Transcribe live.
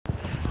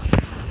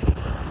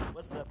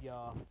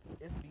y'all?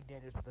 It's B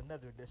Dangerous with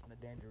another edition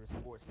of Dangerous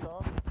Sports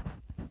Talk.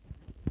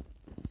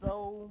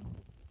 So,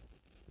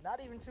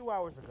 not even 2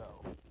 hours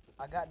ago,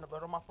 I got an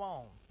alert on my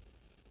phone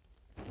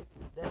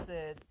that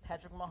said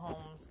Patrick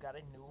Mahomes got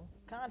a new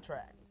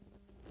contract.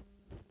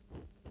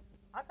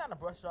 I kind of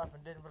brushed it off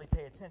and didn't really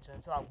pay attention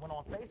until I went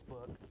on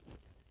Facebook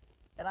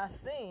and I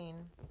seen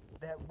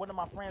that one of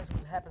my friends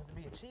who happens to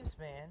be a Chiefs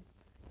fan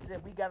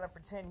said we got him for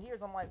 10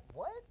 years. I'm like,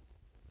 what?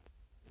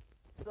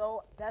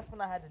 So that's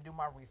when I had to do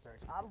my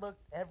research. I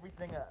looked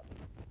everything up.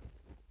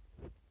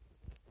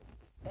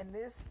 And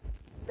this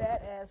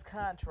fat ass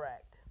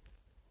contract,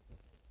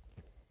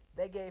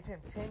 they gave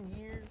him 10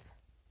 years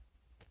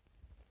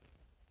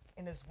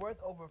and it's worth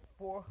over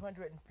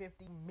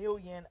 450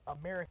 million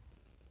American.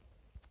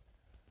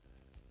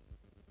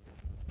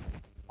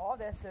 All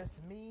that says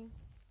to me,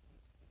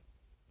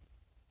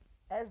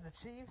 as the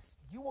Chiefs,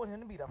 you want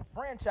him to be the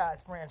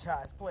franchise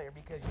player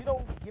because you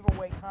don't give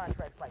away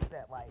contracts like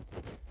that. Like,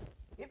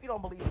 if you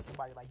don't believe in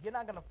somebody, like, you're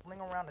not going to fling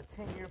around a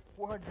 10-year,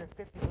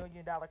 $450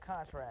 million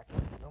contract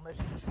unless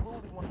you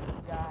truly want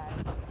this guy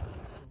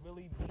to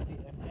really be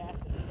the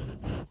ambassador for the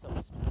team, so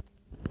to speak.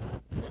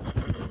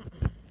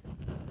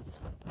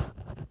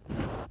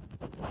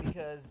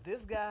 Because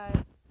this guy,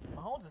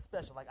 Mahomes is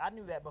special. Like, I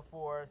knew that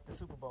before the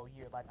Super Bowl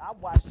year. Like, I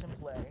watched him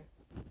play.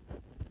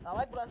 I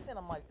like what I said.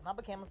 I'm like, and I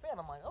became a fan.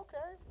 I'm like,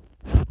 okay,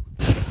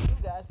 these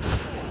guys pretty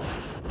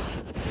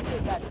cool. They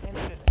got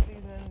injured in the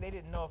season. They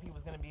didn't know if he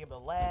was going to be able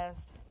to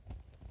last.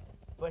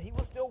 But he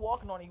was still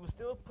walking on it. He was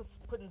still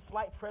putting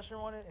slight pressure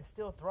on it and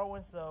still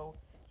throwing. So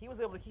he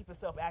was able to keep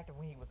himself active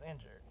when he was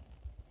injured.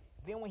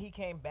 Then when he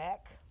came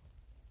back,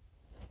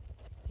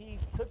 he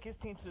took his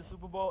team to the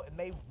Super Bowl and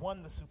they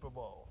won the Super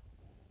Bowl.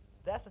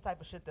 That's the type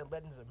of shit that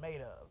legends are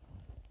made of.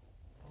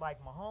 Like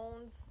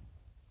Mahomes,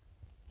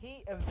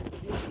 he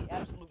did the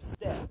absolute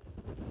step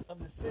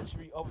of the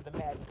century over the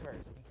Madden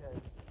curse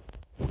because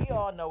we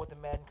all know what the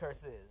Madden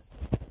curse is.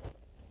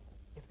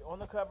 If you're on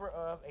the cover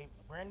of a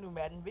brand new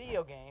Madden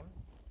video game,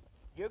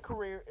 your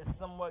career is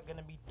somewhat going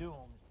to be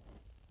doomed.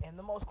 And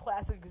the most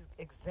classic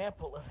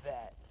example of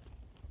that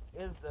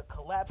is the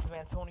collapse of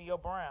Antonio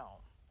Brown.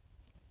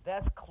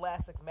 That's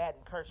classic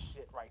Madden curse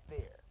shit right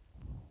there.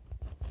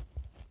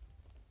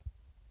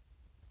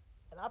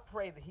 And I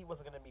pray that he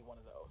wasn't going to be one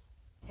of those.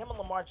 Him and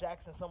Lamar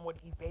Jackson somewhat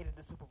evaded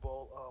the Super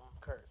Bowl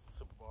curse.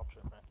 Super Bowl, I'm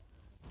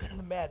tripping.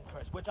 The Madden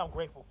curse, which I'm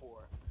grateful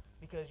for.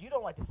 Because you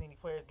don't like to see any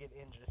players get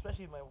injured,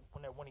 especially when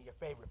they're one of your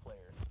favorite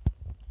players.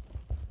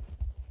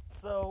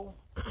 So,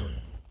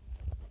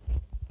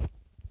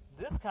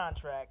 this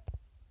contract,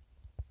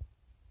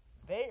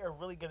 they are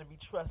really going to be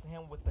trusting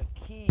him with the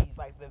keys,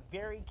 like the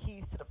very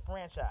keys to the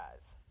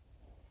franchise.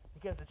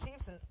 Because the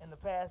Chiefs in the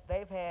past,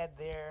 they've had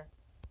their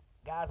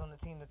guys on the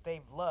team that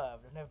they've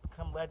loved and have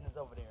become legends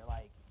over there,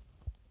 like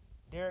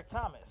Derek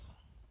Thomas.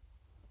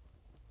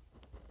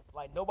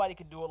 Like, nobody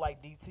could do it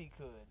like DT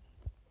could.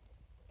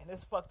 And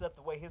this fucked up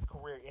the way his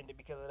career ended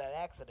because of that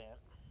accident.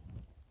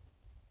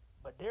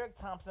 But Derek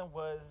Thompson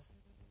was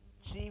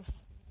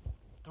Chiefs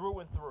through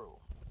and through.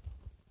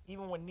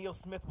 Even when Neil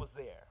Smith was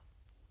there.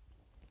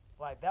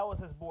 Like, that was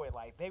his boy.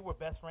 Like, they were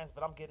best friends,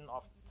 but I'm getting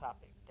off the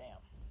topic. Damn.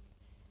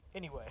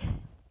 Anyway.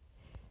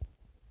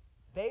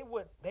 They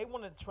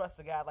wanted to trust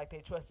a guy like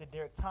they trusted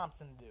Derek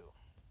Thompson to do.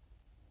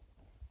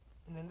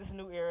 And then this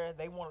new era,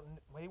 they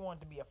wanted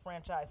to be a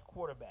franchise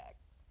quarterback.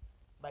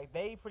 Like,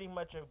 they pretty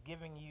much are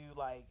giving you,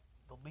 like,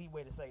 the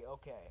leeway to say,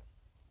 okay,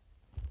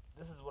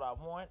 this is what I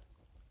want.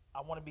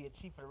 I want to be a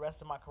Chief for the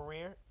rest of my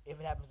career, if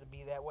it happens to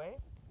be that way.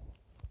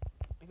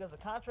 Because the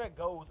contract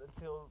goes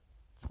until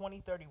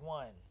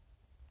 2031.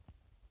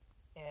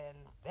 And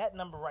that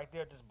number right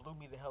there just blew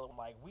me the hell up.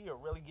 Like, we are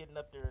really getting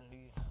up there in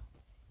these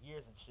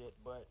years and shit,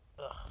 but,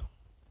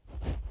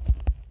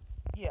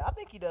 yeah, I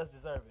think he does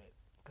deserve it.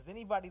 Because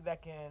anybody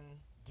that can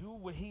do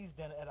what he's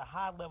done at a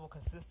high level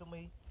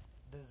consistently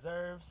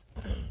deserves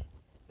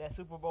that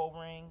Super Bowl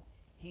ring.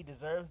 He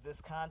deserves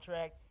this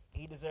contract.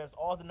 He deserves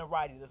all the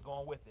notoriety that's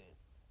going with it.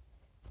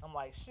 I'm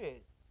like,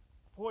 shit,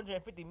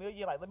 450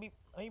 million. Like, let me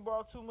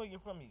borrow $2 million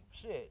from you.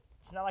 Shit,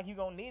 it's not like you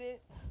gonna need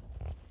it.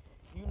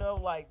 You know,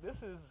 like,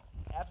 this is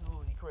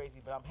absolutely crazy.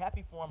 But I'm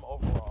happy for him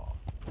overall.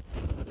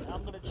 And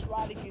I'm gonna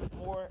try to get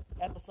more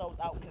episodes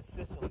out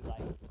consistently.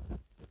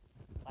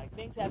 Like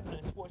things happening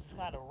in sports is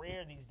kind of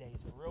rare these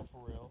days,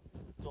 for real.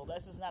 So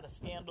unless it's not a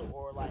scandal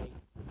or like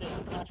there's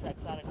a contract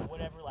signing or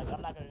whatever, like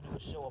I'm not gonna do a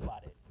show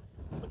about it.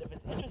 But if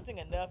it's interesting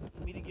enough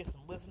for me to get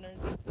some listeners,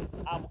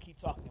 I will keep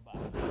talking about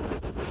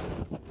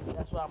it.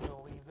 That's why I'm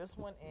gonna leave this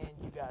one, and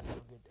you guys have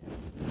a good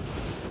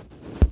day.